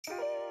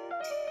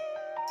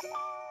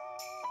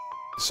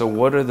So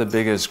what are the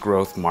biggest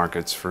growth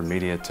markets for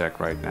MediaTek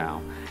right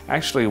now?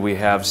 Actually, we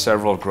have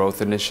several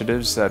growth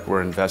initiatives that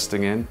we're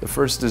investing in. The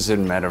first is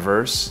in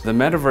Metaverse. The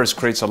Metaverse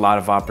creates a lot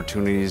of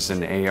opportunities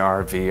in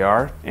AR,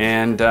 VR,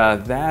 and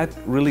that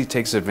really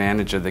takes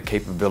advantage of the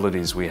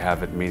capabilities we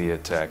have at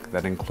MediaTek.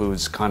 That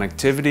includes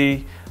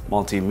connectivity,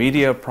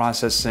 multimedia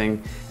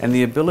processing, and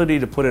the ability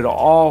to put it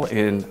all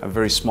in a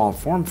very small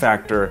form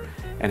factor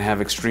and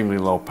have extremely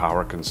low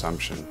power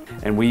consumption.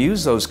 And we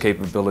use those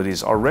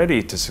capabilities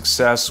already to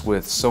success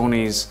with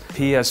Sony's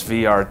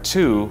PSVR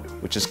 2,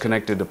 which is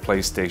connected to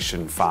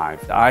PlayStation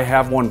 5. I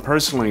have one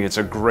personally. It's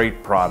a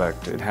great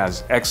product. It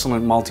has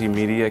excellent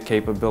multimedia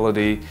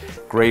capability,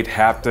 great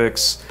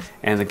haptics,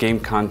 and the game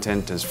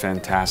content is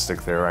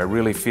fantastic there. I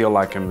really feel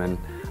like I'm in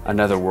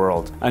another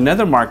world.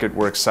 Another market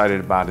we're excited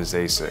about is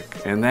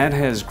ASIC, and that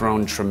has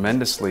grown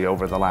tremendously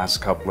over the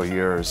last couple of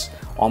years,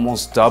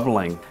 almost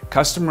doubling.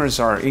 Customers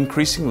are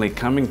increasingly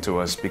coming to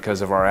us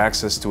because of our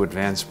access to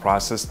advanced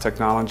process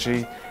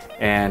technology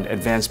and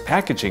advanced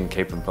packaging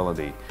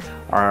capability.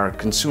 Our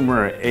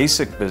consumer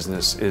ASIC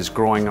business is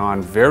growing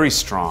on very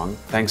strong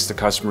thanks to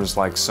customers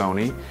like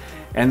Sony.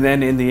 And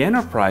then in the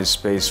enterprise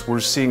space, we're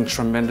seeing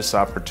tremendous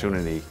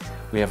opportunity.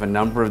 We have a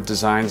number of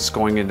designs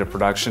going into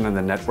production on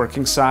the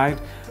networking side.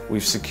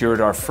 We've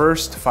secured our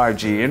first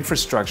 5G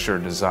infrastructure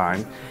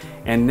design,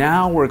 and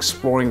now we're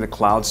exploring the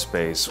cloud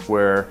space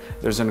where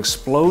there's an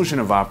explosion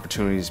of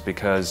opportunities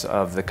because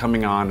of the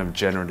coming on of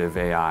generative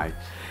AI.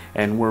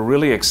 And we're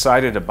really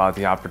excited about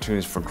the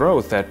opportunities for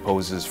growth that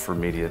poses for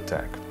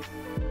MediaTek.